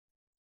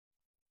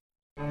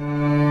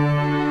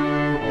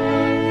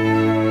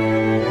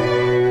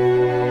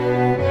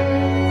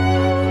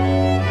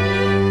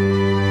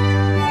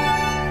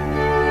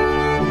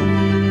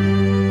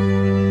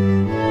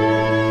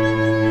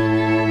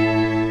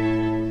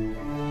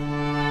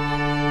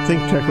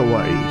ThinkTech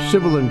Hawaii.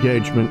 Civil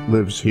engagement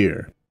lives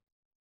here.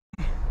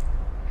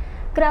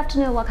 Good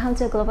afternoon, welcome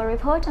to Global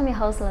Report. I'm your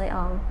host Lily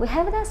Ong. We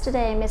have with us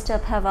today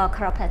Mr. Pavel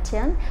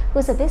Karapetyan, who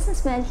is a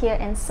businessman here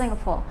in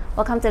Singapore.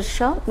 Welcome to the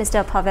show,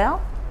 Mr.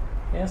 Pavel.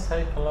 Yes,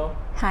 hi, hello.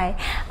 Hi.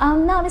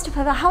 Now, Mr.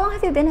 Pavel, how long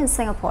have you been in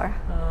Singapore?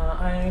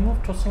 I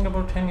moved to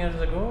Singapore 10 years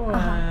ago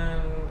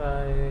and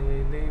I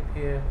live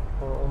here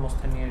for almost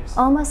 10 years.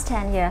 Almost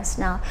 10 years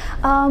now.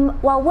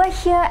 Well, we're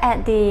here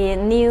at the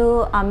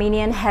new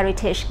Armenian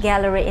Heritage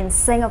Gallery in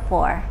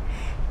Singapore.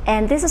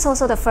 And this is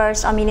also the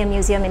first Armenian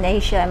museum in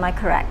Asia, am I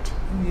correct?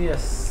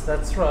 Yes,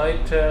 that's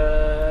right.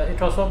 It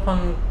was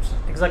opened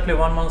exactly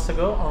 1 month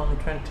ago on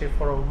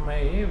 24th of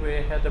May.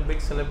 We had a big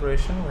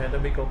celebration, we had a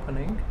big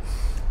opening.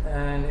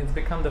 And it's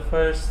become the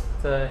first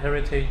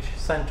heritage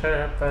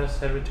center, first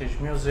heritage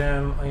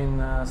museum in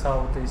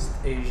Southeast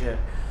Asia.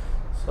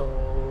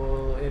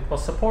 So it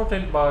was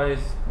supported by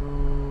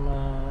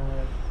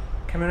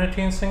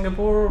community in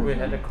Singapore. We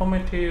had a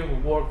committee who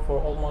worked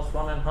for almost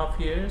 1.5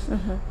 years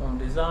on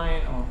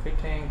design, on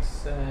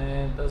fittings,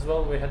 and as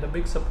well we had a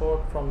big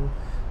support from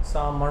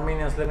some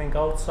Armenians living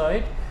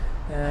outside.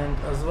 And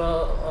as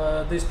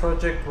well, this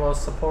project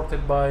was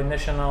supported by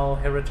National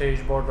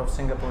Heritage Board of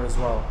Singapore as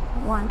well.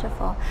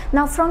 Wonderful.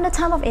 Now, from the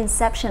time of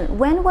inception,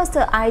 when was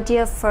the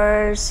idea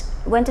first?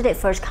 When did it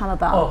first come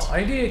about? Oh,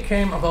 idea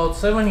came about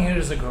 7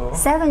 years ago.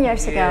 7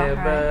 years ago. Yeah,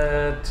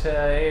 right. but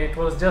it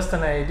was just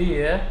an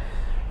idea,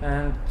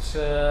 and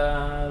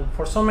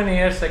for so many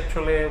years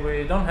actually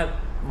we don't have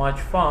much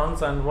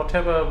funds, and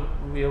whatever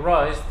we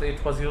raised,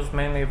 it was used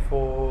mainly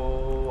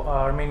for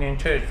our Armenian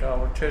church,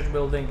 our church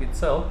building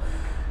itself,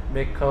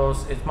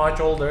 because it's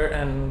much older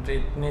and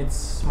it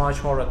needs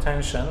much more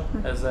attention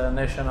as a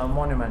national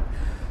monument.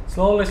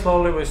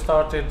 Slowly we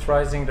started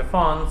raising the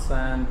funds,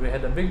 and we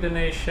had a big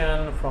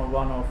donation from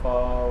one of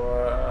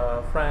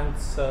our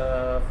friends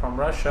from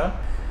Russia.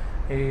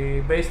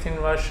 He based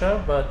in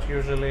Russia but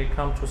usually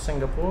come to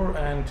Singapore,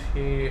 and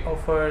he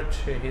offered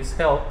his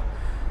help.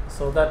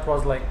 So that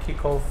was like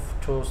kickoff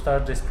to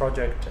start this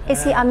project.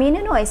 Is he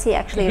Armenian or is he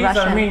actually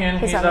Russian? Armenian.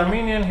 He's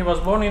Armenian. He was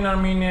born in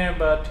Armenia,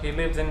 but he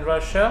lives in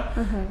Russia.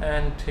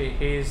 And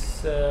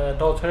his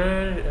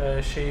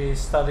daughter, she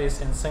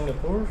studies in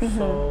Singapore.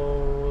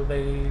 So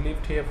they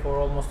lived here for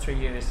almost 3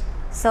 years.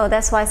 So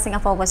that's why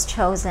Singapore was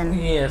chosen.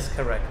 Yes,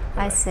 correct.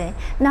 I see.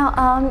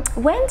 Now,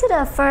 when did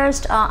the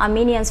first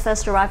Armenians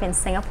first arrive in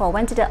Singapore?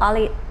 When did the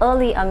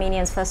early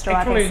Armenians first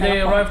arrive in Singapore? Actually,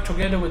 they arrived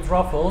together with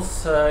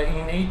Raffles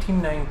in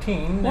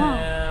 1819.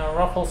 Wow.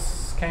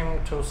 Raffles came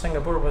to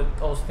Singapore with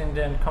East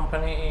Indian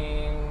Company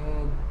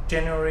in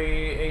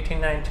January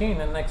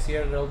 1819, and next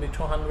year there will be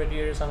 200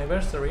 years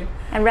anniversary.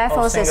 And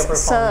Raffles is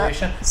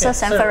Sir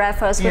Stamford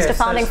Raffles, was the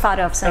founding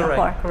father of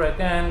Singapore. Correct.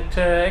 And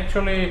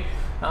actually,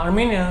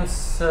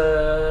 Armenians,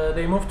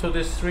 they moved to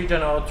this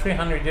region about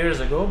 300 years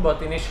ago,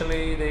 but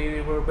initially they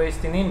were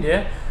based in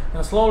India,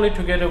 and slowly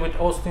together with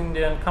East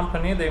Indian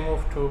Company they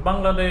moved to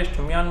Bangladesh,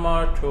 to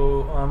Myanmar,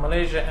 to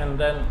Malaysia, and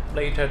then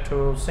later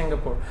to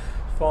Singapore.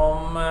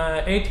 From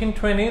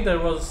 1820 there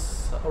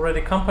was already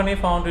a company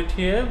founded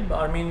here,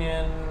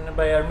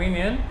 by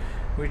Armenian,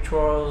 which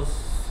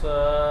was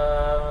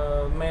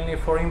mainly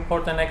for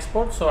import and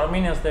export. So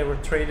Armenians, they were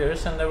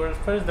traders, and they were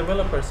first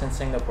developers in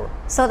Singapore.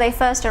 So they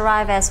first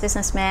arrived as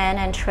businessmen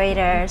and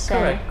traders.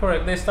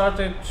 Correct. They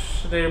started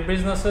their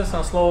businesses,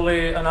 and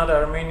slowly another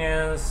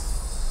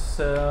Armenians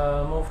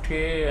moved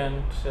here,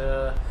 and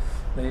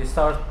they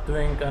started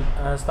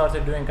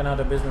doing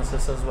another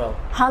businesses as well.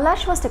 How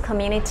large was the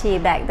community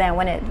back then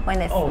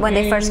when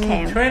they first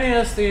came? In 20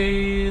 years,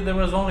 there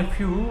was only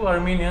few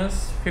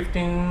Armenians,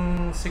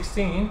 15,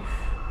 16.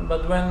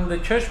 But when the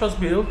church was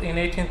built in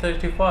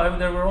 1835,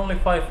 there were only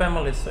 5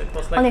 families. So it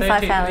was like only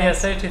 5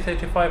 families.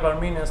 35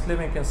 Armenians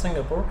living in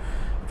Singapore.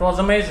 It was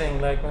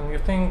amazing. Like when you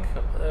think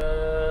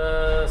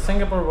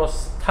Singapore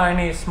was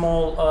tiny,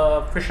 small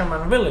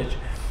fisherman village,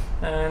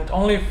 and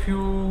only a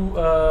few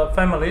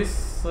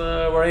families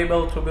were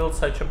able to build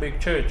such a big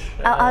church.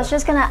 I was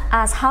just going to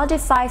ask, how did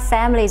 5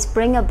 families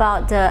bring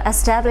about the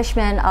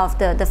establishment of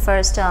the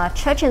first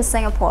church in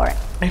Singapore?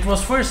 It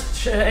was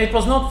first. It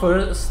was not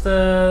first.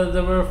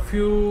 There were a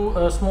few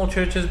small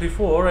churches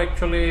before.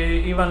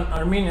 Actually, even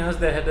Armenians,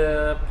 they had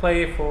a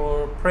place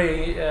for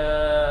pray,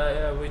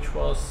 which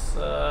was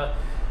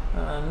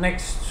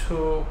next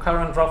to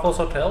current Raffles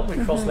Hotel,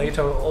 which was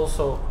later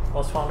also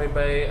was founded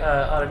by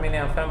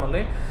Armenian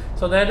family.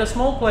 So they had a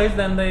small place.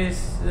 Then they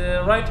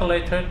write a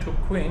letter to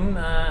Queen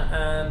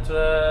and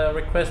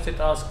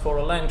asked for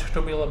a land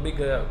to build a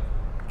bigger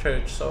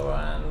church. So,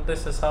 and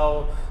this is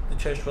how the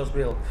church was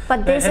built.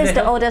 But this is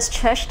the oldest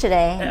church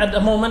today? At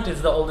the moment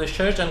it's the oldest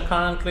church, and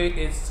currently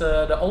it's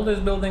the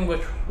oldest building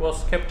which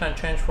was kept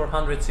unchanged for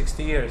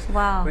 160 years.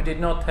 Wow. We did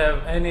not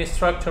have any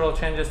structural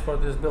changes for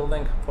this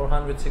building for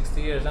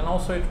 160 years. And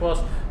also it was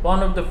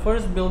one of the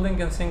first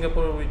buildings in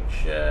Singapore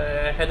which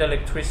had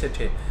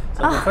electricity.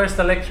 So the first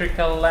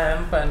electrical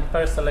lamp and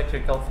first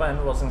electrical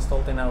fan was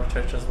installed in our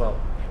church as well.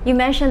 You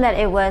mentioned that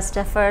it was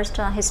the first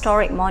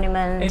historic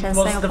monument in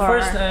Singapore. It was the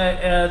first,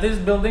 this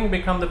building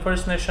became the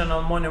first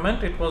national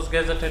monument. It was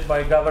gazetted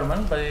by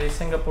government, by the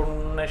Singapore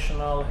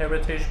National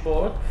Heritage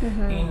Board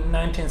in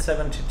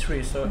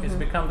 1973. So it's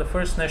become the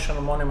first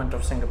national monument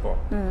of Singapore.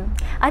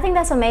 I think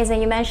that's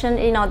amazing. You mentioned,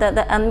 you know,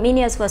 the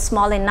Armenians were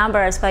small in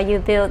numbers, but you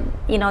built,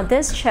 you know,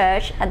 this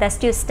church that's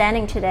still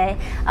standing today.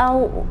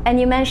 And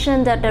you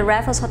mentioned that the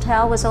Raffles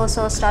Hotel was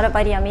also started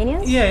by the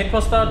Armenians? Yeah, it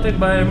was started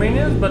by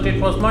Armenians, but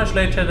it was much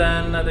later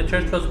than the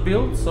church was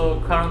built.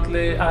 So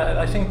currently,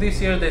 I think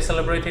this year they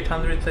celebrated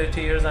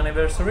 130 years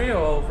anniversary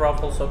of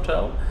Raffles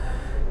Hotel.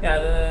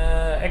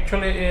 Yeah,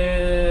 actually,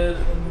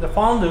 the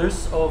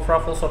founders of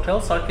Raffles Hotel,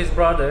 Sarkis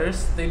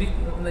brothers, they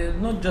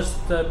not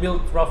just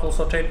built Raffles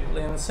Hotel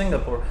in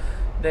Singapore.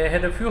 They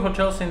had a few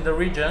hotels in the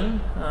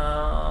region,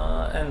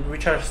 and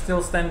which are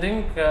still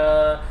standing.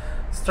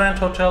 Strand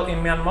Hotel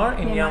in Myanmar,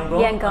 in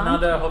Yangon,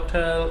 another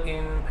hotel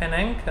in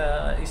Penang,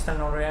 Eastern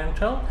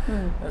Oriental.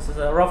 This is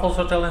a Raffles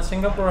Hotel in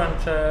Singapore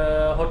and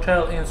a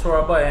hotel in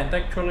Surabaya. And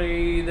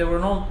actually, they were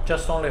not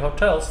just only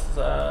hotels,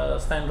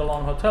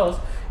 standalone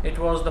hotels. It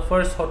was the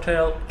first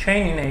hotel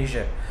chain in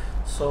Asia.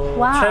 So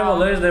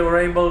travelers, they were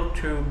able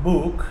to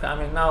book. I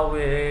mean, now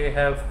we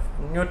have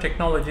new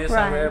technologies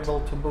and we're able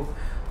to book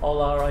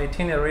all our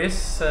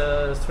itineraries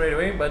straight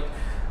away. But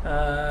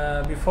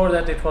before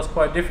that it was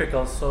quite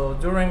difficult. So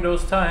during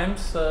those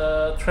times,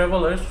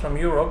 travelers from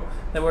Europe,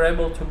 they were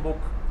able to book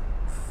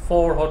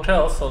 4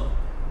 hotels, so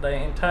the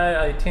entire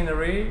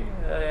itinerary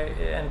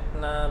and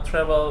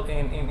travel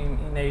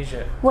in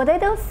Asia. Were they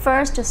the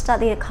first to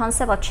study the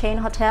concept of chain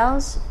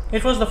hotels?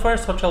 It was the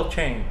first hotel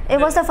chain. It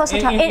was the first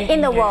hotel in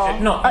the world?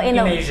 No, in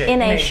Asia.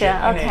 In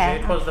Asia,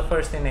 okay. It was the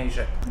first in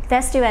Asia.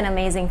 That's still an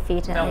amazing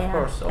feat. Of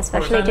course.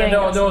 Especially during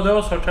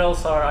those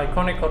hotels are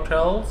iconic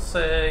hotels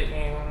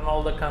in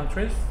all the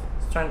countries.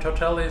 Strand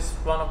Hotel is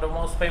one of the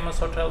most famous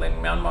hotels in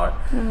Myanmar,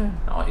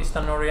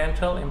 Eastern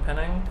Oriental in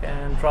Penang,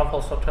 and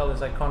Raffles Hotel is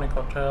iconic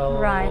hotel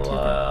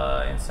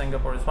in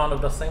Singapore. It's one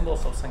of the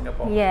symbols of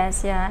Singapore.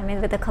 Yes, yeah. I mean,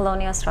 with the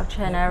colonial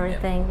structure and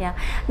everything. Yeah.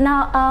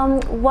 Now,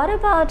 what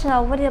about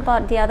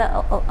the other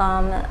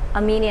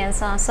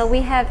Armenians? So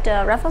we have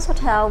the Raffles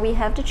Hotel, we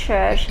have the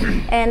church,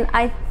 and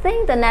I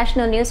think the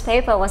national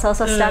newspaper was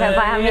also started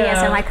by Armenians.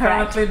 Am I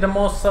correct? Currently, the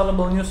most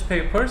sellable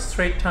newspaper,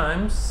 Straits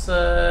Times,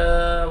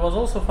 was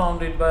also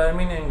founded by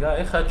Armenian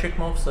guy, Khachik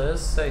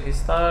Moses. He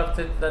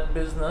started that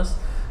business.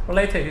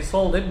 Later he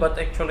sold it, but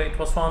actually it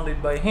was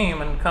founded by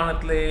him, and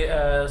currently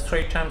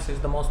Straits Times is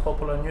the most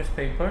popular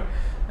newspaper,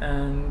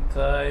 and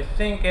I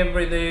think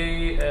every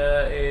day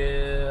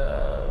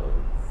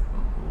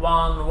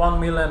 1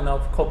 million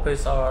of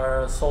copies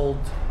are sold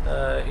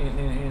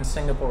in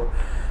Singapore.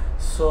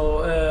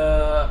 So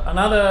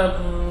another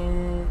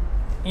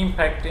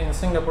impact in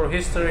Singapore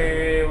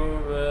history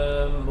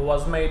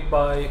was made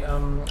by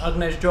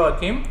Agnes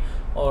Joachim,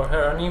 or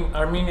her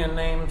Armenian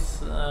name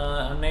is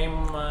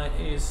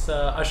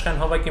Ashkan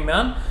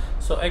Hovakimyan.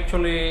 So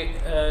actually,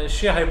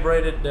 she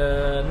hybrided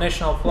the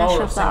national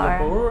flower of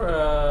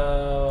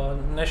Singapore,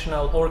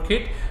 national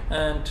orchid,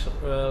 and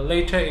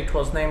later it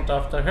was named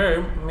after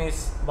her,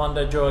 Miss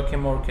Vanda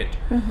Joachim Orchid.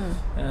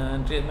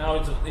 And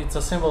now it's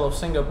a symbol of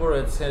Singapore.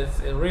 It's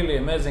really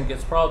amazing.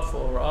 It's proud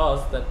for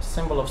us that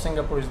symbol of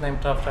Singapore is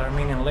named after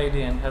Armenian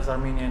lady and has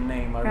Armenian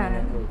name,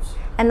 Armenian roots.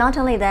 And not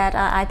only that,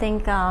 I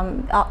think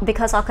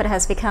because orchid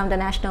has become the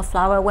national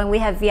flower, when we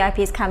have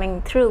VIPs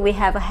coming through, we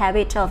have a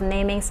habit of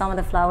naming some of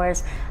the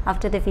flowers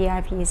after the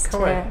VIPs.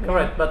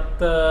 Correct.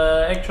 But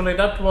actually,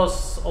 that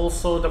was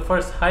also the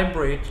first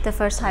hybrid. The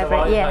first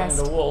hybrid, yes.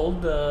 In the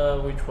world,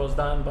 which was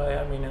done by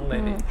Armenian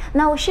lady.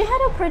 Now, she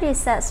had a pretty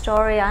sad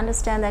story. I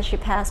understand that she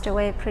passed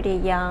away pretty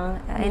young.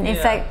 In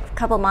fact, a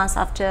couple months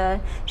after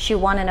she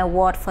won an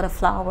award for the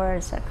flower.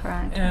 Is that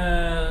correct?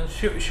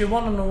 She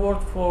won an award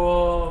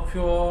for a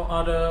few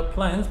other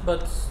plants,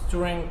 but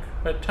during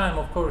her time,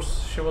 of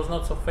course, she was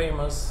not so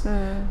famous,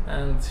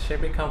 and she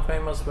became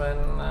famous when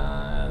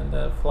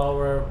the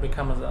flower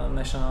becomes a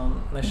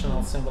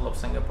national symbol of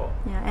Singapore.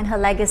 Yeah, and her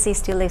legacy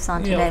still lives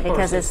on today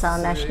because it's a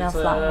national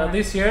flower.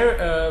 This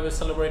year we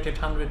celebrated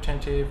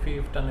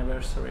 125th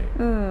anniversary.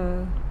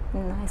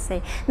 I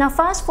see. Now,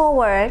 fast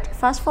forward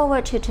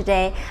to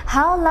today.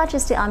 How large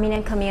is the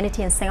Armenian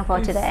community in Singapore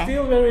today? It's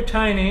still very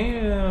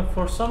tiny.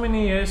 For so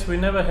many years, we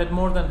never had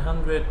more than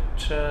 100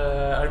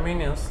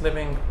 Armenians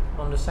living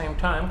on the same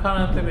time.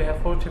 Currently, we have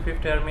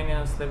 40-50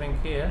 Armenians living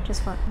here.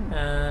 Just what?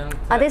 And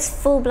are these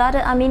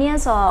full-blooded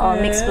Armenians or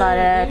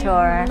mixed-blooded?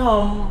 Or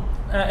no,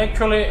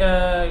 actually,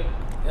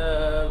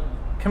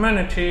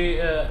 community.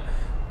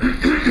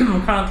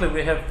 Currently,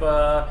 we have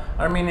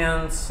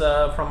Armenians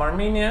from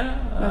Armenia,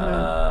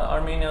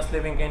 Armenians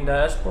living in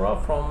diaspora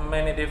from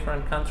many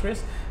different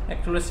countries.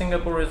 Actually,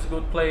 Singapore is a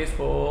good place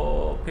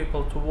for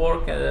people to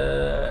work,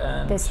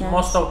 and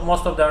most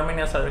of the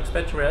Armenians are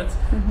expatriates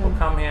who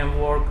come here and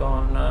work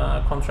on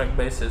a contract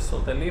basis. So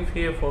they live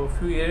here for a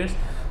few years.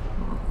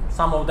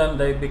 some of them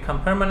they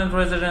become permanent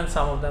residents,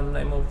 some of them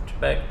they moved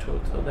back to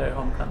their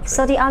home country.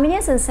 So the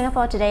Armenians in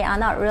Singapore today are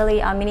not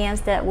really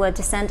Armenians that were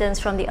descendants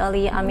from the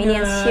early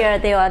Armenians here,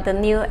 they are the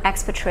new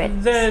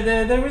expatriates.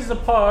 There is a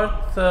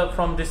part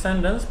from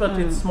descendants, but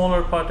it's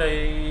smaller part,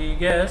 I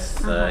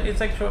guess.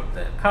 It's actually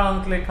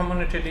currently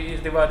community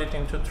is divided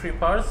into three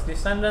parts: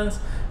 descendants,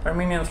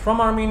 Armenians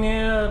from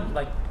Armenia,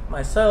 like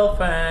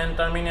myself, and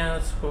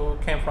Armenians who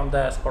came from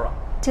diaspora.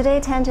 Do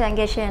they tend to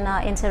engage in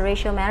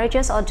interracial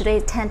marriages, or do they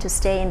tend to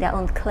stay in their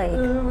own clique?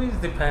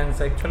 It depends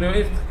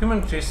actually. The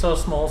community is so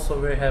small, so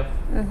we have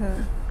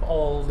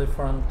all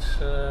different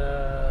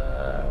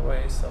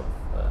ways of.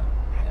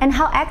 And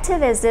how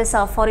active is this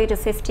 40 to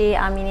 50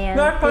 Armenian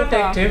We are quite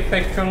people? active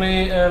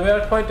actually. We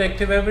are quite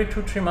active every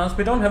 2-3 months.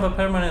 We don't have a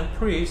permanent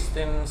priest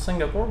in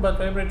Singapore,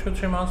 but every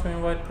 2-3 months we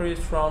invite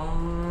priests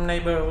from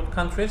neighborhood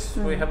countries.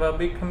 We have a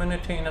big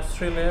community in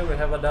Australia. We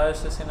have a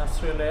diocese in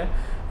Australia,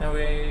 and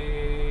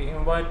we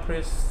invite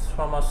priests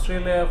from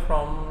Australia,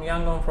 from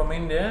Yangon, from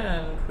India,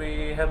 and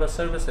we have a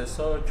services.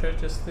 So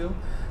church is still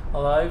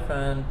alive,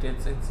 and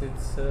it's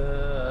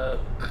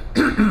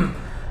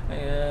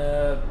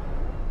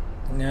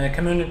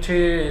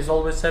community is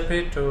always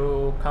happy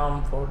to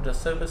come for the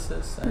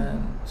services,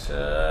 and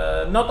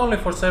not only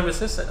for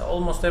services.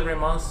 Almost every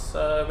month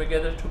we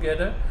gather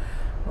together.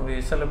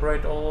 We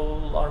celebrate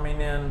all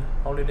Armenian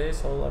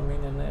holidays, all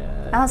Armenian.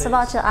 I was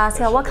about to ask,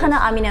 what kind of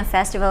Armenian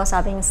festivals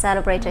are being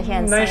celebrated here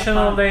in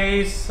National Singapore?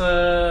 days,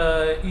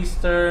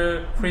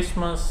 Easter,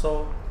 Christmas.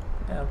 So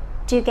yeah.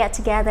 Do you get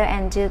together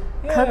and do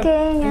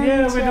cooking?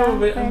 Yeah, and, we do. food?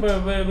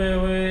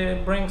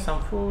 We bring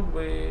some food.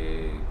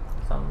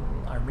 Some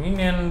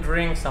Armenian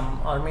drinks,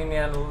 some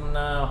Armenian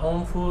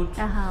home food.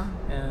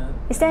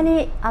 Is there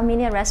any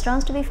Armenian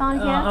restaurants to be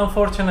found here?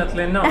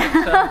 Unfortunately, not.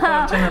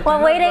 Unfortunately,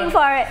 We're waiting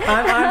for it.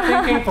 I'm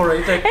thinking for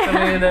it.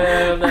 Actually,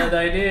 the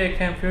idea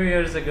came a few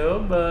years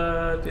ago,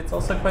 but it's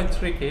also quite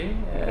tricky.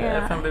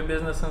 F&B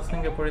business in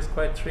Singapore is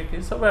quite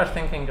tricky, so we are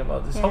thinking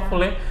about this.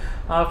 Hopefully,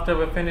 after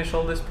we finish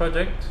all this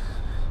project,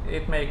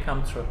 it may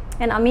come true.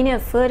 And Armenian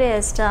food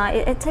is,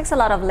 it takes a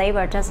lot of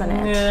labor, doesn't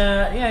it?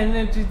 Yeah, and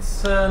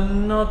it's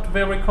not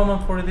very common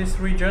for this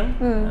region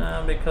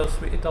because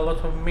we eat a lot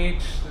of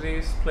meat.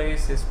 This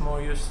place is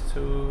more used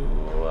to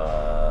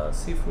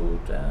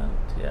seafood, and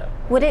yeah.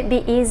 Would it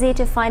be easy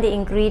to find the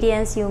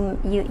ingredients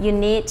you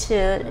need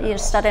to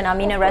start an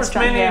Armenian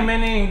restaurant here?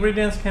 Many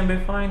ingredients can be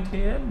found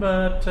here,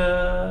 but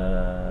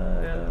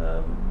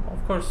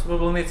of course we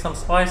will need some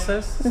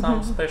spices,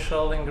 some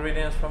special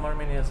ingredients from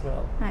Armenia as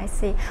well. I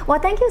see. Well,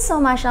 thank you so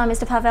much,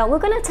 Mr. Pavel. We're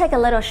going to take a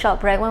little short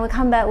break. When we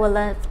come back, we'll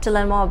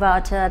learn more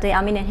about the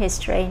Armenian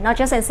history, not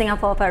just in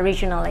Singapore, but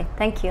regionally.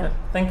 Thank you.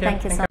 Thank you.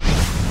 Thank you so much.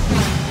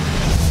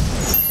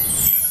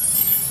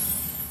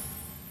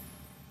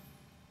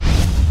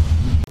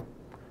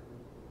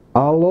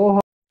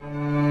 Aloha.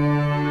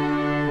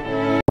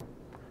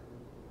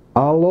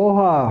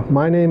 Aloha.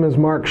 My name is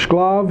Mark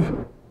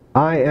Shklov.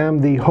 I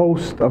am the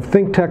host of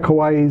ThinkTech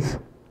Hawaii's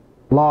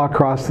Law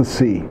Across the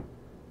Sea.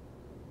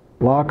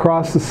 Law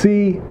Across the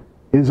Sea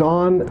is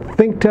on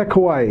ThinkTech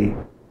Hawaii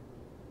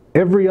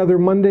every other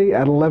Monday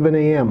at 11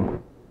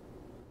 a.m.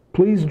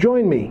 Please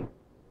join me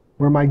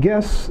where my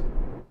guests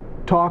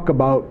talk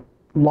about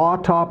law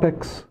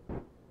topics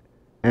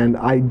and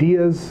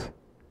ideas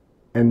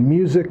and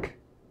music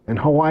and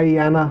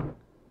Hawaiiana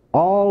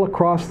all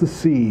across the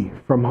sea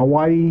from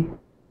Hawaii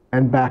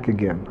and back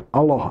again.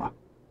 Aloha.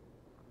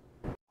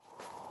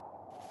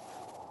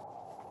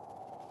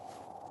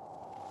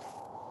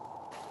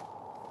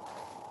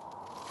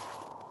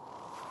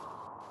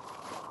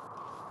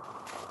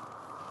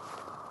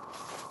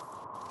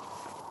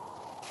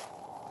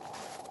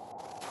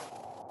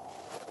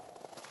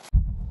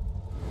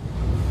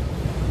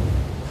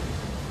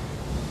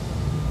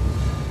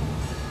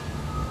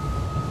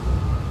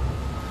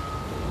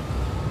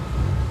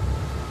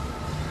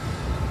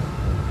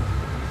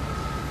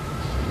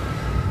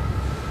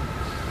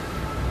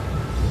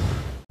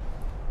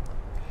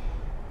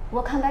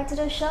 Welcome back to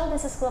the show.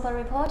 This is Global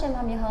Report, and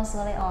I'm your host,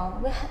 Lily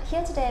Ong. We're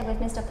here today with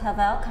Mr.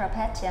 Pavel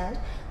Karapetyan,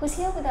 who's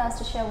here with us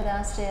to share with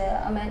us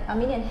the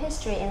Armenian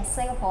history in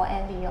Singapore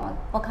and beyond.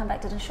 Welcome back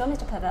to the show,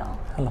 Mr. Pavel.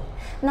 Hello.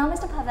 Now,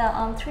 Mr.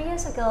 Pavel, 3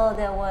 years ago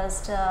there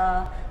was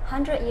the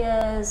 100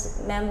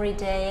 years memory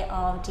day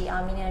of the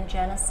Armenian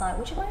genocide.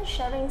 Would you mind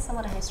sharing some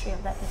of the history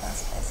of that with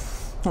us, please?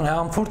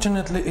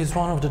 Unfortunately, it's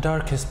one of the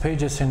darkest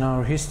pages in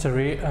our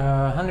history.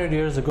 100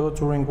 years ago,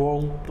 during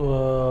World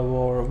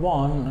War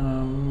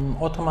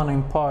I, Ottoman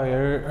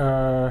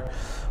Empire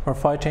were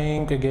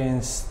fighting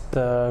against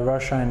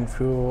Russia and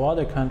few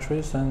other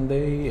countries, and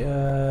they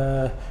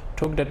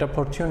took that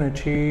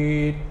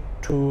opportunity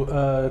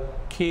to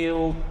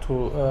kill,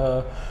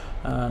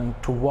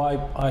 and to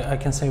wipe, I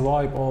can say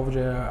wipe off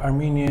the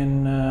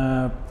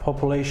Armenian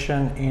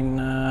population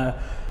in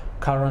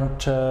current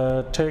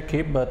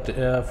Turkey, but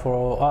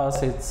for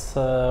us it's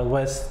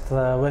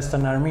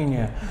Western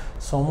Armenia.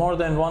 So more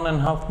than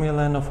 1.5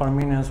 million of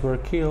Armenians were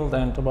killed,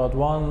 and about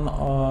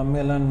 1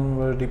 million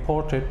were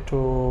deported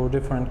to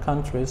different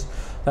countries.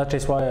 That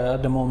is why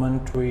at the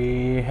moment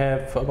we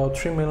have about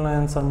 3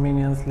 million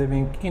Armenians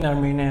living in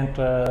Armenia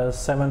and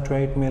 7 to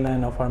 8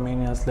 million of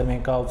Armenians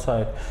living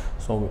outside.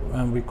 So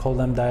we call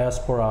them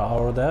diaspora.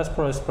 Our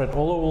diaspora is spread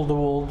all over the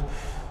world.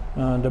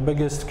 The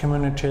biggest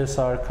communities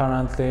are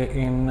currently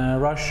in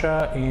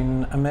Russia,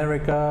 in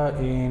America,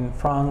 in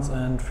France,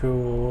 and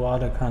few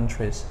other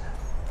countries.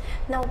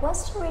 Now,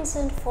 what's the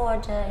reason for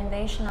the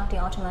invasion of the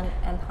Ottoman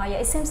Empire?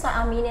 It seems that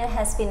Armenia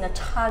has been a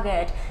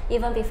target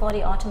even before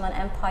the Ottoman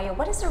Empire.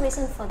 What is the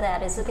reason for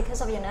that? Is it because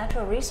of your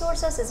natural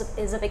resources?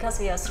 Is it because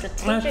of your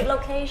strategic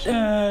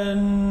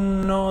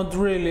location? Not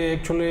really,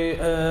 actually.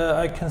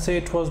 I can say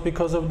it was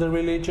because of the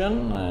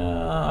religion.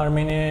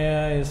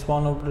 Armenia is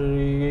one of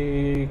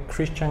the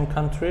Christian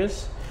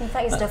countries. In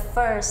fact, it's the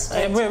first.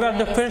 We are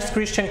the first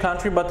Christian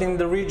country, but in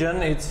the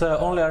region it's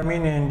only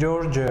Armenia and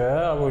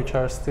Georgia which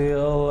are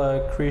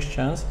still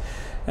Christians.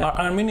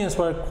 Armenians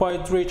were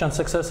quite rich and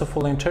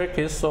successful in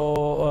Turkey,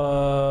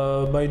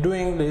 so by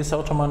doing this,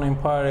 Ottoman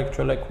Empire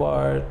actually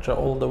acquired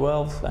all the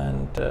wealth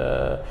and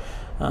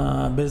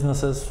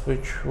businesses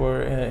which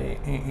were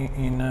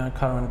in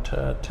current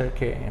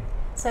Turkey.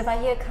 So if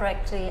I hear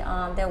correctly,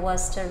 there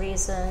was the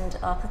reason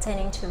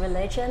pertaining to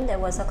religion, there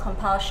was a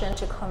compulsion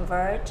to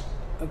convert.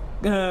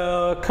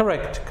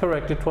 Correct.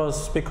 It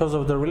was because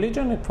of the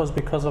religion, it was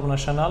because of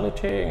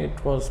nationality,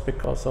 it was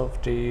because of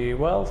the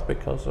wealth,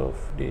 because of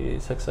the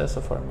success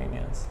of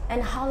Armenians.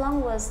 And how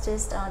long was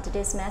this, did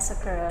this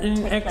massacre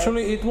take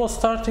Actually, place? it was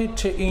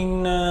started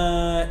in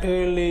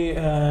early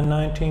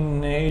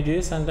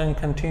 1980s and then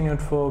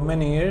continued for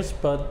many years,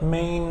 but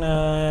main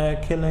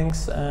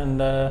killings and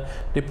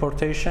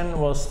deportation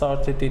was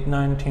started in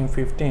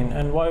 1915.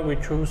 And why we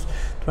choose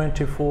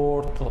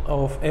 24th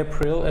of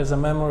April as a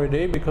memory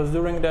day? Because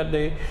during that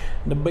day,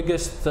 the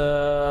biggest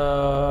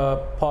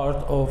part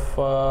of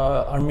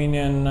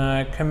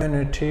Armenian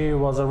community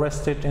was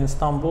arrested in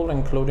Istanbul,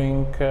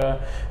 including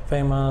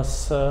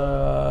famous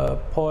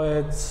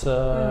poets,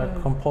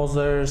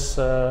 composers,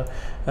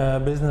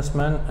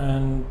 businessmen,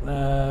 and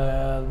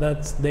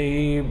that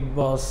day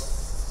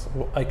was,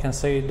 I can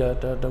say,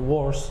 the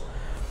worst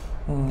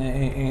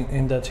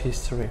in that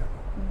history.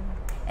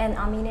 And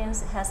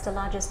Armenians has the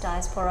largest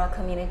diaspora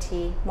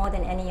community, more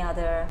than any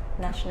other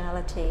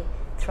nationality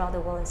throughout the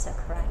world, is that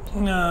correct?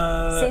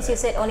 Since you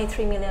said only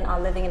 3 million are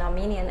living in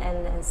Armenian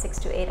and 6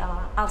 to 8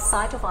 are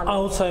outside of Armenia.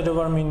 Outside of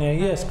Armenia,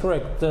 yes,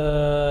 correct.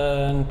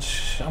 And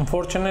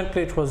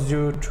unfortunately it was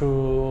due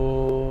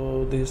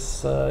to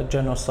this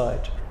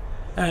genocide.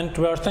 And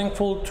we are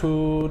thankful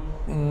to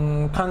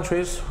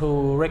countries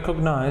who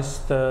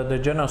recognized the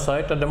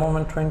genocide. At the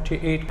moment,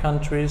 28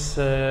 countries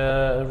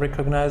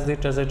recognized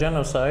it as a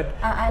genocide.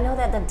 I know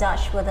that the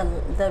Dutch were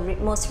the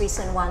most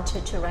recent one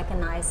to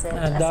recognize it.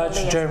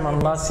 Dutch, German,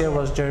 last year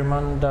was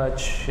German,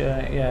 Dutch,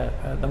 yeah,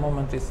 at the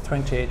moment it's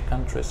 28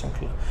 countries,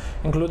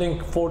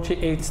 including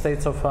 48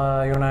 states of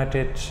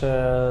United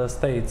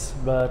States.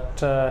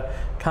 But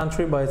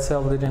country by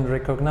itself didn't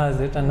recognize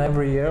it, and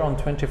every year on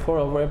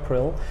 24th of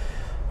April,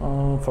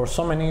 for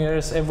so many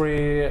years,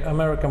 every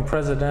American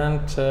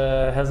president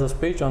has a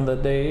speech on the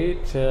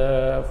date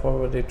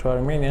forwarded to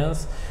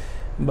Armenians,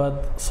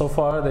 but so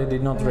far they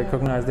did not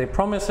recognize. They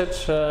promise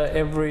it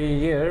every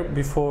year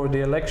before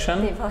the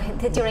election.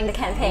 During the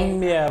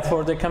campaign. Yeah,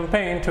 for the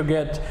campaign to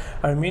get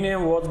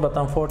Armenian votes, but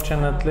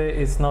unfortunately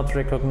it's not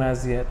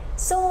recognized yet.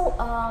 So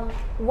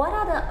what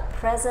are the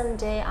present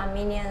day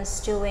Armenians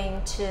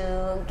doing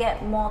to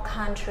get more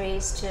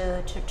countries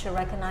to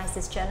recognize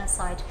this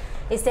genocide?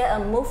 Is there a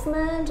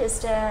movement? Is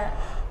there...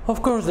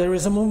 Of course, there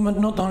is a movement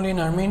not only in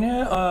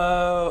Armenia.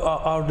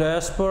 Our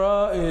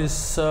diaspora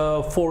is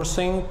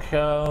forcing,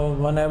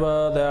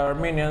 whenever there are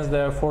Armenians,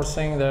 they are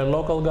forcing their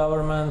local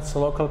governments,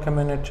 local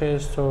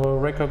communities to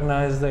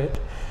recognize it.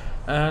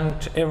 And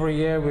every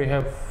year we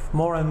have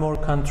more and more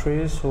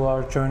countries who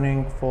are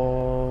joining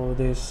for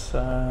this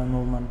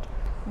movement.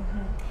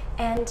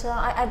 And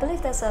I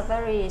believe there's a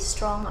very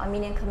strong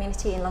Armenian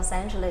community in Los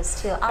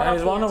Angeles too.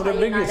 It's one of the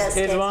biggest.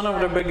 It's one of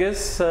the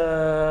biggest.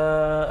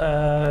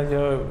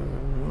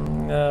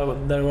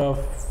 There were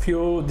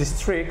few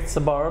districts,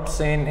 suburbs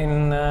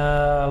in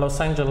Los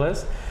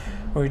Angeles,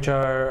 which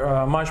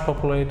are much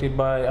populated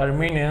by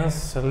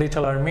Armenians.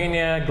 Little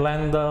Armenia,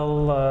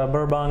 Glendale,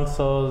 Burbank.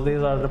 So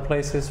these are the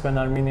places when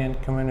Armenian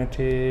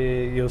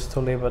community used to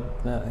live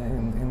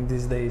in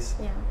these days.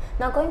 Yeah.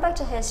 Now going back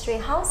to history,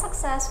 how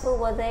successful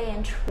were they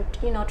in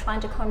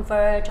trying to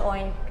convert,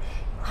 or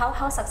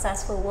how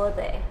successful were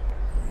they?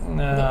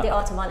 The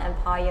Ottoman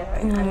Empire.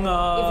 I mean,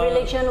 if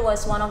religion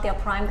was one of their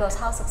prime goals,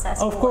 how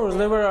successful? Of course,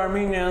 there were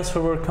Armenians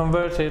who were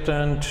converted,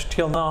 and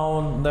till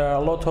now there are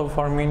a lot of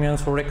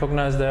Armenians who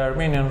recognize their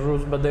Armenian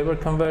roots, but they were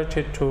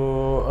converted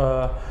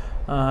to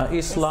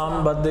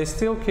Islam, but they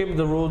still keep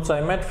the roots.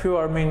 I met few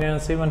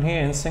Armenians even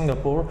here in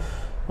Singapore.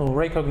 who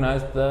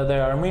recognized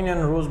their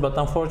Armenian roots, but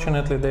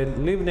unfortunately they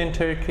lived in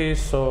Turkey,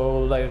 so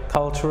like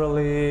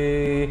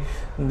culturally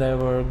they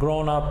were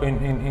grown up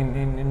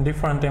in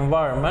different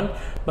environment,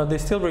 but they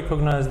still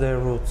recognize their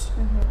roots.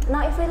 Mm-hmm.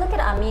 Now if we look at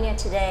Armenia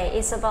today,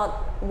 it's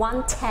about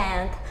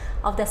 1/10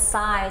 of the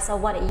size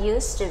of what it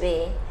used to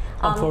be.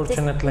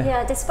 Unfortunately.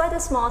 Despite the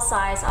small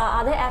size,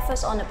 are there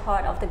efforts on the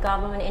part of the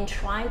government in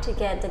trying to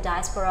get the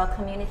diaspora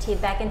community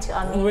back into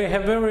Armenia? We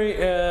have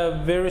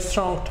very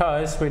strong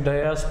ties with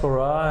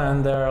diaspora,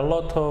 and there are a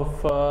lot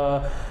of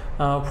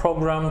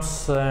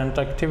programs and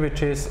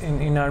activities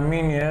in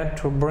Armenia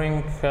to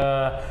bring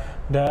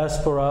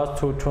diaspora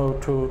to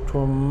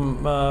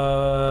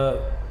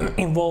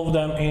involve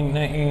them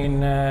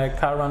in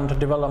current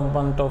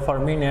development of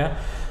Armenia.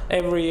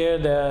 Every year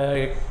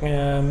there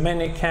are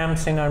many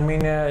camps in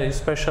Armenia,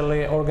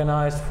 especially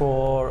organized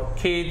for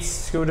kids,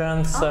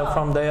 students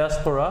from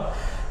diaspora.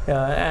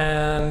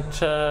 And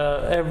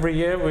every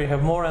year we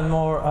have more and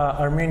more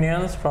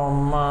Armenians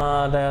from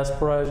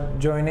diaspora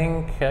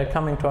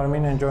coming to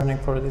Armenia and joining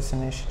for this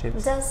initiative.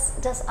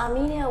 Does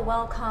Armenia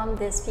welcome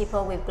these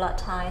people with blood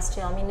ties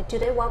to Armenia? Do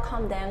they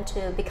welcome them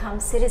to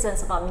become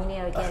citizens of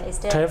Armenia again? Is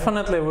there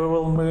Definitely, we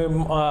will.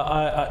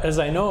 As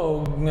I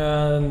know,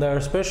 there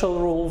are special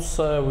rules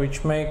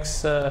which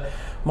makes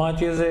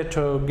much easier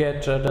to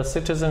get the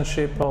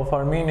citizenship of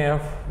Armenia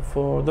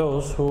for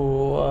those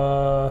who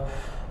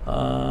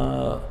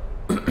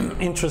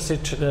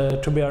interested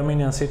to be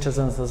Armenian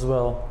citizens as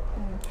well.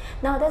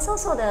 Now there's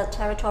also the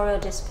territorial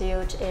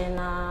dispute in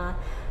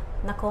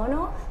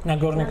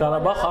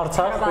Nagorno-Karabakh,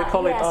 Artsakh, we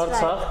call it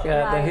Artsakh.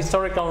 Right. The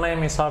historical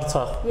name is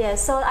Artsakh.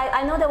 Yes, so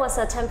I know there was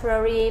a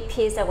temporary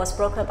peace that was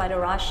brokered by the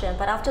Russian,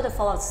 but after the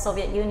fall of the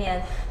Soviet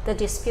Union, the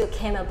dispute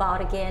came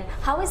about again.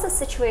 How is the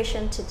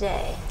situation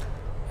today?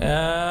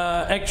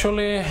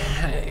 Actually,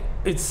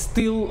 it's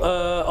still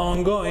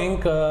ongoing.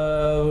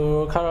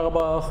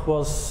 Karabakh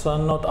was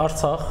not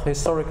Artsakh.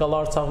 Historical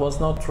Artsakh was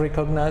not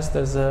recognized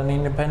as an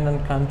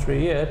independent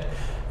country yet,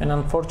 and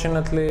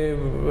unfortunately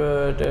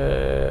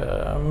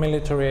the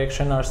military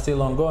action are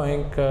still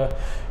ongoing.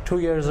 2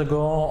 years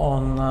ago,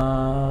 on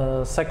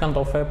 2nd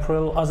of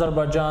April,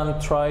 Azerbaijan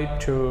tried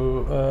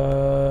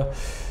to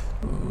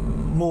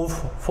move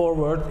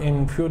forward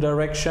in few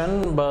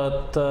direction,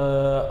 but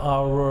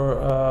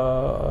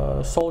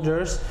our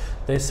soldiers,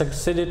 they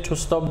succeeded to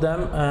stop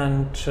them,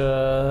 and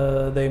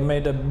they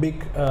made a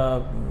big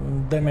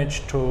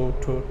damage to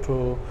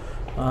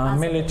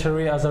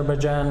military,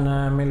 Azerbaijan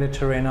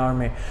military and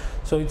army.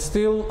 So it's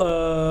still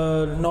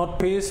not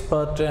peace,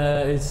 but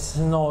it's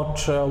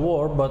not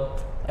war,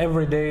 but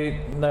every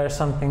day there's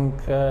something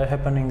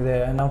happening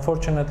there, and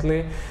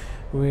unfortunately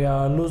we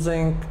are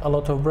losing a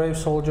lot of brave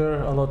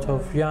soldiers, a lot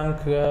of young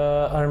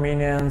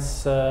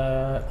Armenians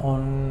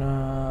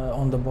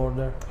on the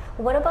border.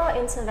 What about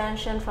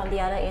intervention from the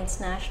other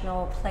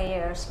international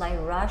players like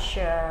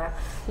Russia,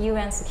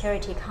 UN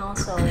Security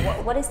Council?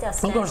 What is their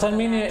stance? Of course,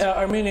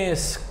 Armenia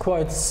is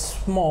quite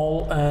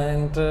small,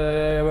 and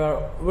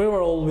we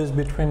were always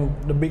between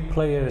the big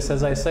players.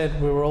 As I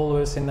said, we were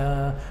always in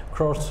a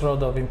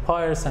crossroad of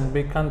empires and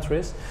big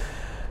countries.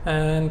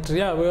 And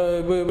yeah,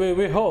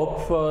 we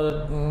hope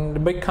the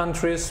big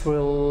countries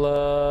will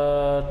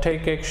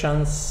take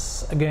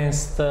actions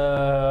against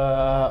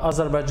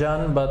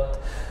Azerbaijan, but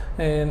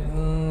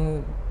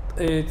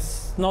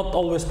it's not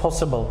always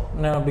possible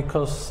now,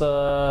 because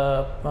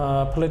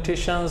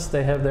politicians,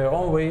 they have their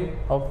own way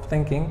of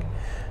thinking,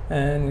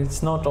 and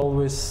it's not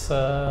always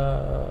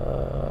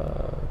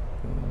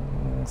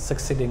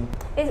succeeding.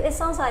 It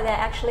sounds like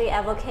they're actually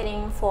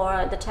advocating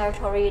for the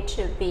territory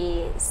to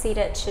be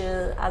ceded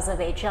to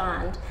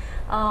Azerbaijan.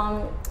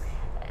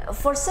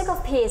 For sake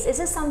of peace, is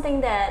this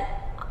something that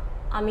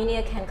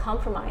Armenia can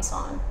compromise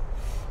on?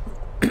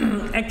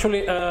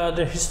 Actually,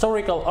 the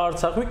historical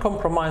Artsakh, we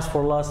compromised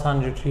for last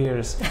 100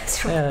 years.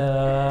 That's right.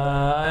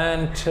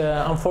 And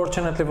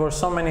unfortunately, for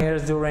so many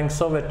years during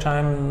Soviet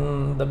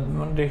time,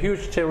 the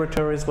huge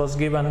territories was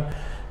given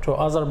to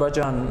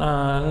Azerbaijan.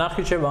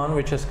 Nakhichevan,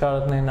 which is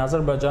currently in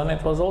Azerbaijan,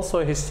 it was also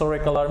a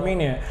historical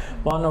Armenia.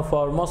 One of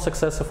our most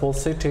successful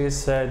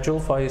cities,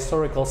 Julfa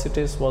historical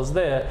cities, was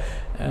there.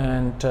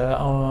 And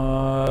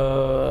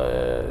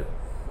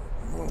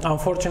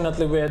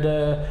unfortunately, we had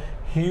a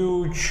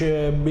huge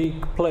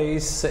big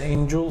place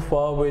in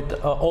Julfa with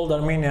old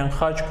Armenian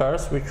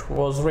Khachkars, which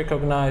was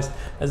recognized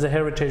as a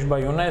heritage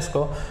by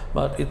UNESCO,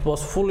 but it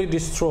was fully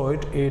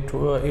destroyed. It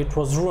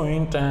was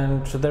ruined,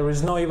 and there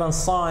is no even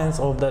signs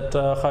of that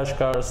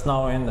Khachkars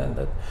now in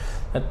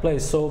that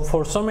place. So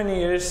for so many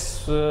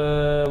years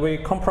we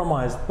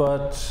compromised,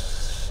 but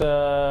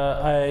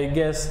I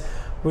guess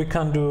we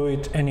can't do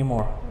it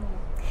anymore.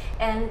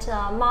 And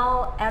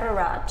Mount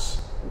Ararat,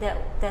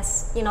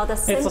 that's, you know, the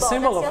symbol. It's a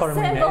symbol of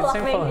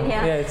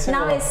Armenia.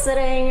 Now it's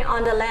sitting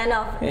on the land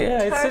of Turkey.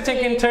 It's sitting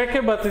in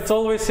Turkey, but it's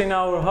always in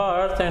our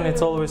heart, and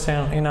it's always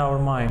in our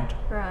mind.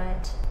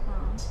 Right.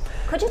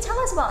 Could you tell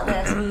us about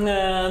this?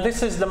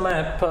 This is the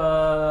map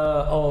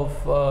of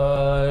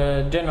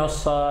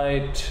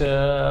genocide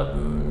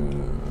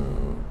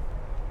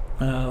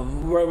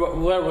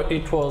where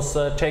it was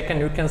taken.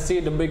 You can see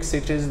the big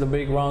cities, the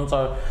big ones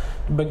are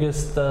the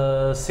biggest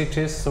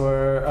cities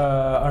where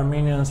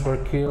Armenians were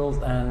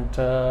killed and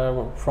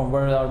from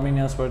where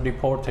Armenians were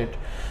deported.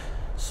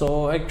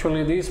 So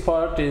actually this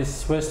part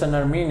is Western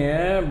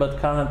Armenia, but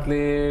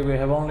currently we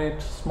have only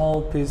a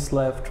small piece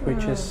left,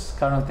 which is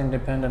currently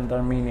independent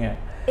Armenia.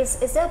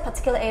 Is there a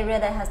particular area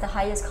that has the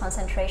highest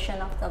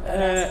concentration of the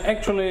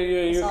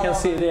actually, you can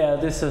see, yeah,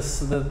 this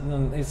is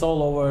it's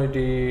all over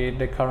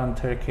the current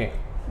Turkey.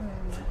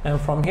 And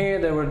from here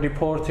they were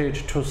deported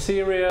to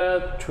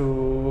Syria,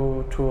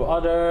 to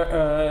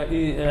other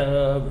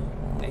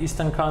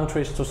eastern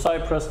countries, to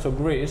Cyprus, to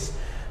Greece.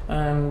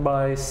 And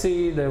by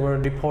sea they were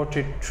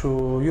deported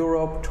to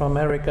Europe, to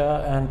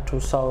America, and to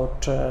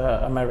South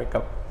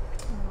America.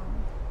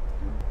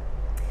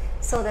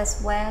 So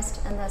that's West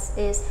and that's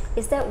East.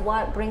 Is that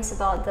what brings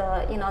about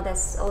the,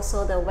 there's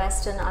also the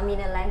Western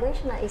Armenian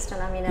language and the Eastern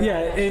Armenian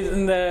language?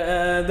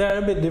 Yeah, they're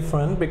a bit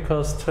different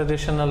because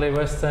traditionally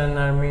Western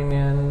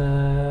Armenian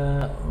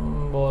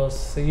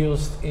was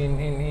used in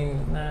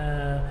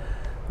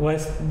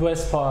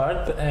west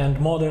part, and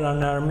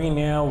modern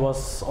Armenia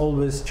was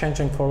always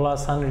changing for the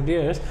last 100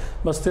 years,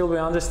 but still we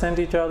understand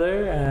each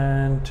other,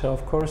 and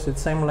of course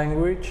it's same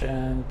language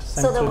and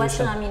same so the tradition.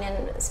 Western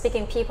Armenian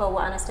speaking people will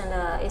understand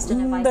the Eastern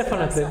and vice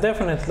versa.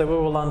 Definitely we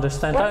will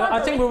understand. I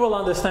think we will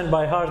understand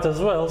by heart as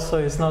well, so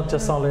it's not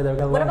just only the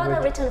language. What about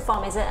the written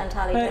form? Is it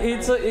entirely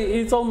different?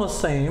 It's almost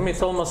same.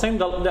 It's almost same.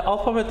 The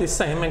alphabet is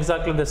same,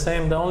 exactly the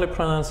same. The only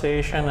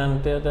pronunciation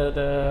and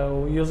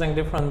the using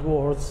different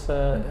words.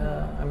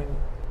 I mean,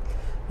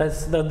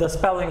 that's the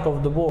spelling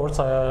of the words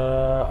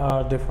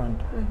are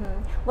different.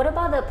 What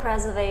about the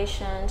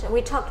preservation?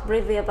 We talked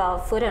briefly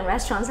about food and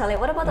restaurants earlier.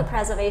 What about the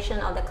preservation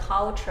of the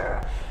culture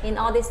in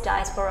all these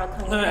diaspora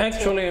communities?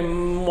 Actually,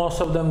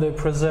 most of them they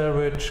preserve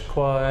it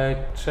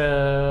quite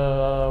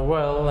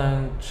well,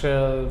 and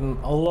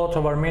a lot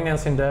of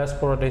Armenians in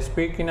diaspora they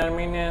speak in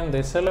Armenian.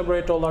 They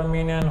celebrate all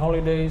Armenian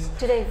holidays.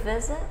 Do they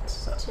visit?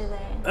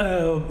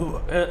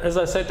 As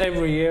I said,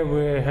 every year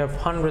we have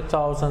hundreds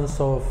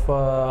of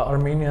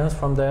Armenians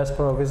from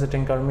diaspora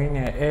visiting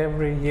Armenia.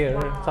 Every year,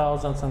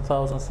 thousands and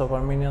thousands of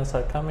Armenians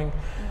are coming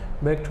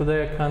back to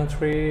their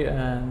country,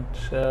 and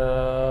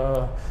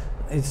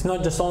it's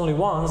not just only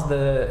once.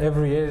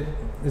 Every year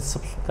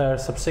there are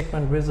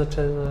subsequent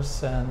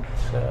visitors, and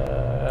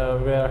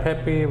we are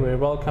happy. We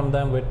welcome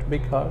them with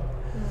big heart,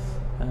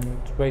 and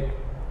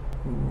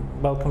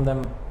welcome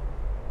them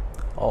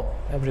all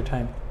every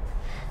time.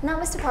 Now,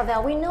 Mr.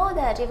 Pavel, we know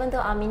that even though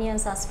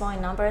Armenians are small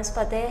in numbers,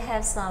 but they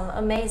have some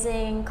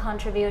amazing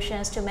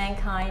contributions to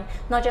mankind,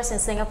 not just in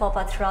Singapore,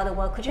 but throughout the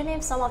world. Could you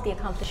name some of the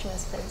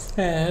accomplishments, please?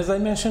 As I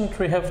mentioned,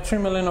 we have 3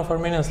 million of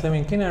Armenians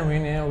living in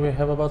Armenia. We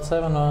have about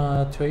 7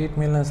 to 8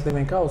 million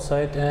living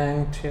outside.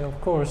 And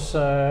of course,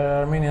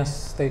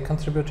 Armenians, they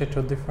contributed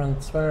to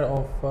different spheres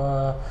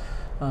of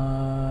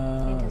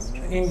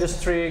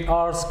industry,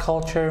 arts,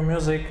 culture,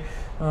 music.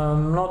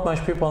 Not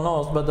much people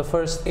know, but the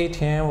first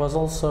ATM was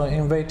also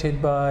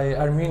invented by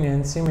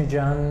Armenians,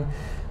 Simijan,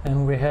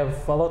 and we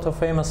have a lot of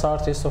famous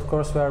artists. Of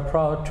course, we are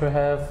proud to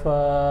have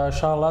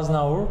Charles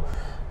Aznavour,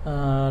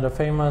 the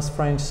famous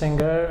French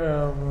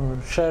singer,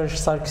 Serge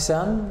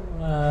Sarkisian,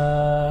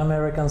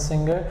 American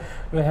singer.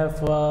 We have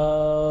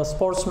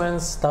sportsmen,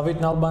 David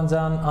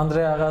Nalbandian,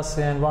 Andre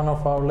Agassi, and one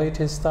of our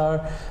latest stars,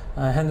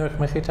 Henrik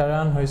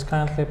Mkhitaryan, who is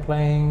currently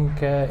playing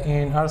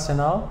in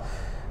Arsenal.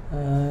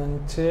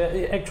 And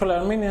actually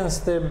Armenians,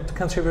 they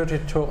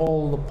contributed to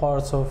all the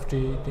parts of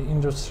the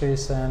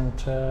industries and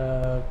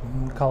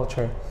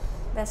culture.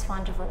 That's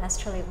wonderful. That's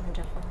truly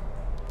wonderful.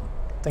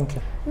 Thank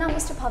you. Now,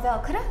 Mr. Pavel,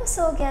 could I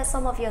also get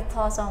some of your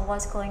thoughts on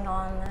what's going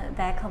on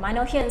back home? I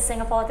know here in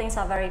Singapore things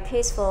are very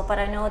peaceful, but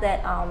I know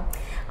that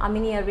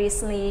Armenia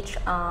recently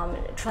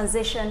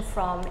transitioned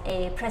from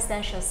a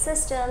presidential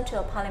system to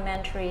a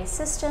parliamentary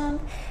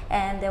system,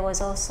 and there was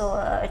also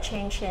a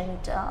change in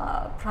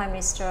prime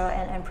minister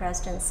and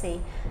presidency.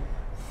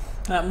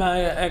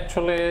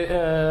 Actually,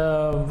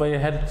 we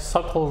had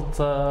so-called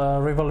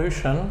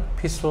revolution,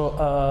 peaceful.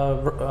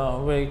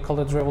 We call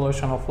it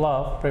revolution of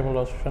love,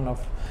 revolution of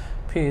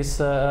peace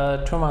 2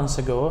 months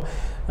ago.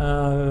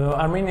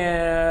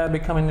 Armenia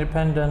became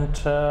independent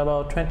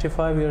about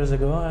 25 years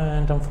ago,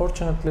 and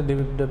unfortunately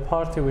the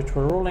party which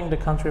were ruling the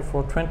country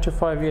for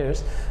 25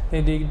 years,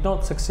 they did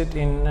not succeed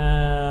in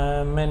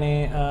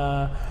many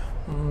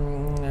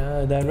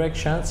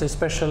directions.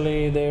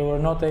 Especially they were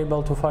not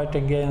able to fight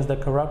against the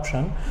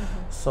corruption,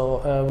 so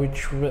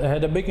which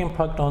had a big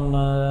impact on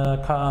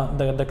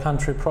the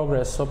country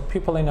progress. So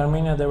people in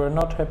Armenia, they were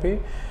not happy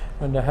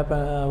when they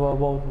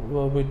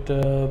with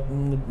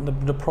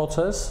the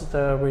process,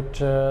 with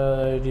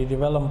the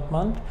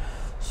development.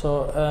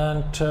 So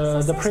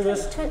the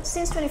previous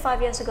since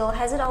 25 years ago,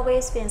 has it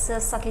always been Sir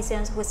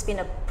Sarkisian who's been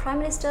a prime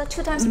minister,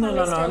 2 times prime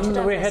minister?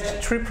 No. We had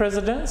 3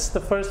 presidents.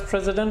 The first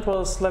president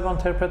was Levon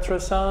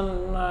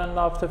Terpetrosyan, and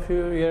after a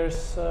few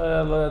years,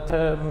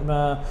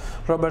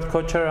 Robert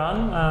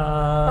Kocheran.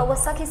 But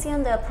was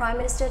Sarkisian the prime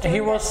minister during He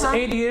that was time?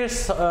 8 years.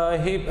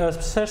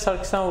 Sir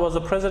Sarkisian was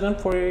the president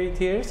for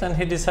 8 years, and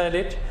he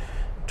decided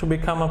to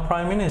become a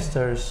prime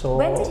minister. So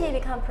when did he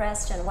become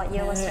president? What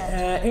year was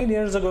that? 8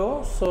 years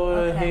ago. So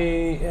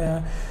Okay.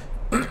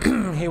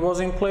 he was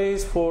in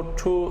place for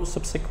 2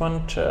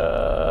 subsequent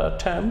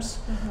terms.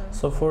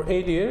 So for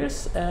 8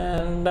 years,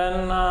 and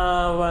then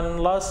when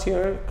last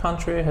year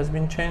country has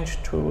been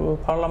changed to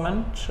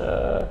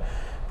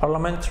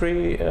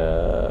parliamentary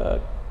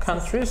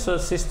country, so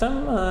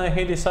system,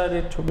 he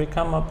decided to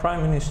become a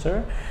prime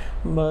minister,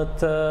 but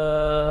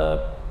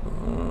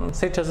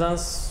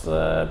citizens,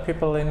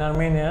 people in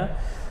Armenia,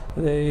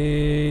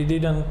 they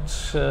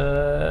didn't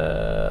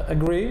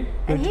agree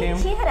with him.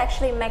 He had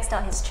actually maxed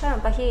out his term,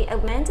 but he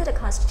amended the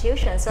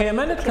constitution. So he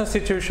amended the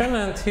constitution,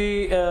 and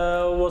he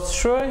was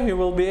sure he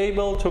will be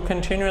able to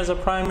continue as a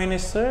prime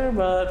minister,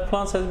 but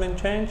plans has been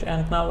changed,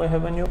 and now we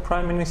have a new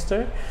prime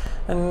minister.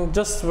 And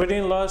just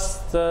within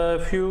last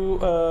few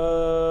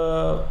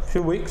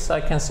weeks,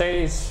 I can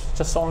say it's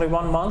just only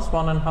 1 month,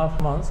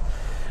 1.5 months.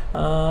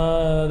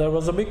 There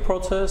was a big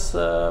progress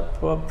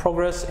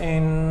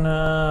in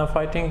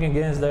fighting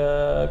against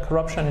the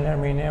corruption in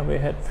Armenia. We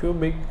had few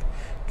big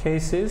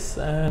cases,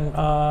 and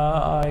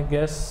I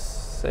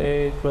guess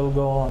it will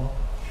go on.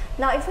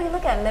 Now, if we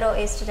look at Middle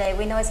East today,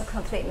 we know it's a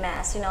complete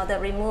mess. You know, the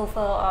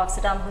removal of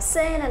Saddam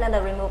Hussein and then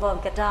the removal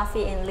of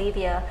Gaddafi in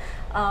Libya.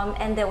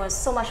 And there was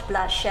so much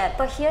bloodshed.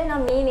 But here in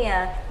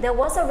Armenia, there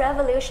was a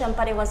revolution,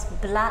 but it was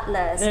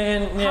bloodless.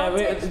 And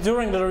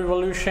during the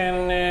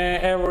revolution,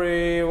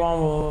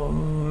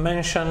 everyone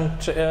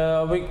mentioned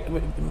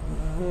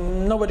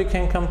nobody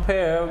can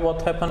compare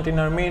what happened in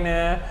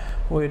Armenia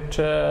with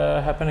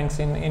happenings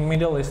in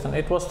Middle East.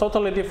 It was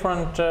totally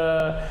different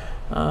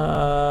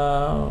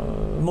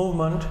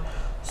movement.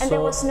 And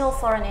there was no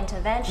foreign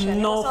intervention.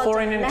 No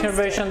foreign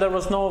intervention, there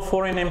was no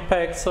foreign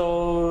impact.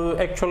 So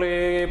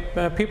actually,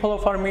 people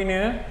of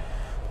Armenia,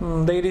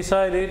 they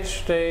decided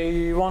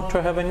they want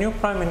to have a new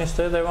prime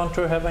minister, they want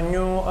to have a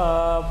new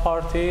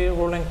party,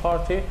 ruling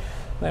party,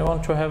 they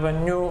want to have a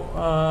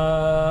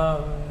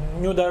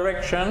new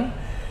direction.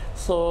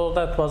 So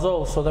that was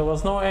all. So there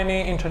was no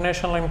any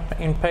international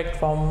impact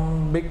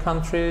from big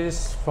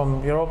countries,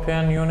 from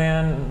European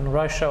Union,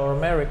 Russia or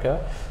America.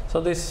 So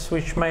this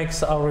which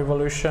makes our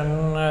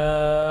revolution,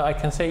 I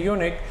can say,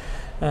 unique,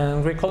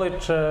 and we call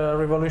it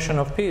revolution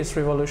of peace,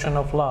 revolution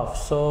of love.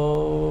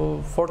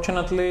 So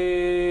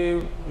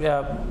fortunately,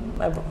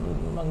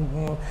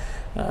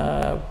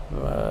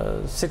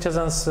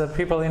 citizens,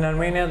 people in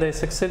Armenia, they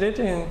succeeded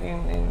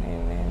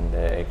in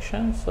the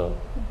action. So.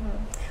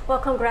 Well,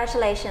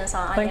 congratulations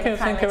on Thank you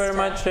very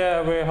much.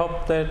 We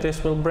hope that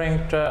this will bring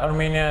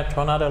Armenia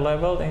to another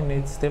level in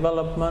its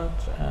development,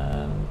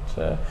 and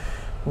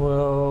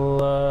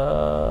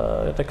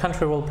the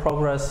country will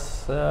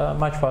progress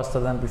much faster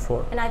than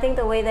before. And I think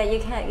the way that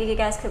you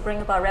guys could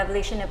bring about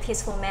revolution in a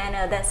peaceful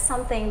manner, that's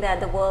something that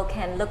the world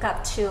can look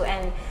up to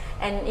and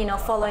you know,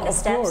 follow in the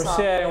steps of. Of course,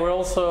 yeah. We're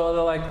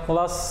also, like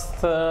last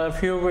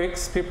few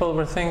weeks, people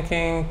were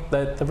thinking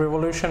that the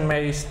revolution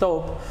may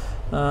stop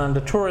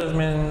the tourism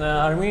in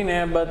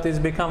Armenia, but it's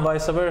become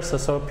vice versa.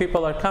 So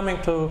people are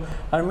coming to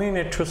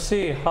Armenia to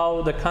see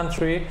how the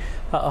country,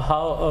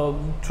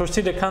 to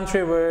see the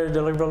country where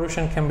the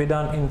revolution can be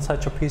done in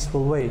such a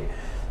peaceful way.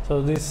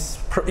 So this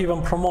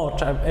even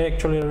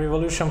actually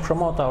revolution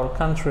promote our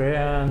country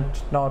and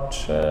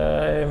not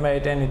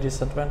made any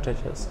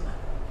disadvantages.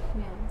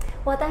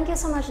 Well, thank you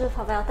so much,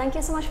 Pavel. Thank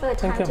you so much for your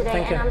time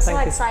today. And I'm so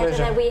excited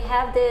that we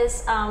have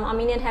this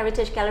Armenian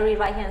Heritage Gallery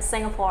right here in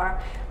Singapore.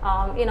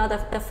 You know,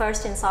 the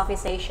first in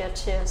Southeast Asia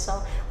too.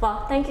 So,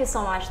 well, thank you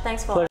so much.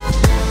 Thanks for